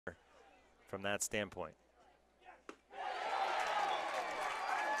from that standpoint.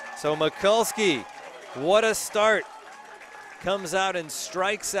 So Mikulski, what a start. Comes out and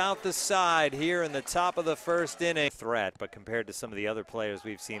strikes out the side here in the top of the first inning. Threat, but compared to some of the other players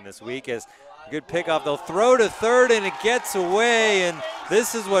we've seen this week, as good pickoff. They'll throw to third and it gets away, and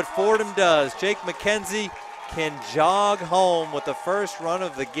this is what Fordham does. Jake McKenzie can jog home with the first run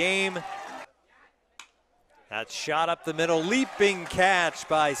of the game. That shot up the middle, leaping catch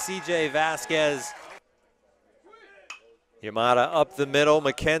by CJ Vasquez. Yamada up the middle,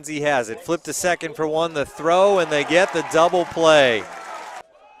 McKenzie has it. Flip to second for one, the throw, and they get the double play.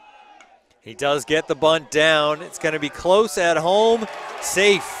 He does get the bunt down. It's going to be close at home,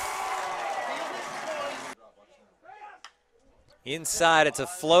 safe. Inside, it's a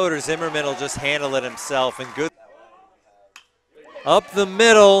floater. Zimmerman will just handle it himself, and good. Up the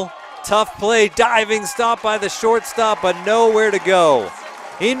middle, tough play, diving stop by the shortstop, but nowhere to go.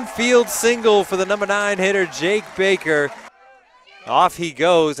 Infield single for the number 9 hitter, Jake Baker. Off he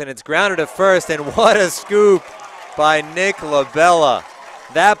goes, and it's grounded to first, and what a scoop by Nick LaBella.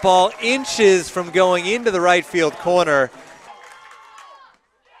 That ball inches from going into the right field corner.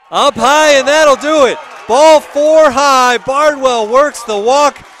 Up high, and that'll do it. Ball 4 high. Bardwell works the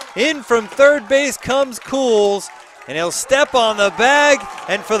walk. In from third base comes Cools, and he'll step on the bag,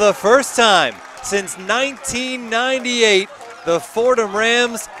 and for the first time since 1998, the Fordham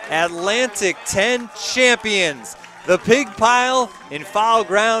Rams Atlantic 10 champions. The pig pile in foul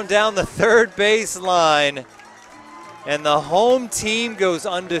ground down the third base line. And the home team goes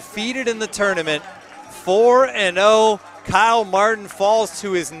undefeated in the tournament, 4-0. Kyle Martin falls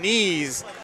to his knees.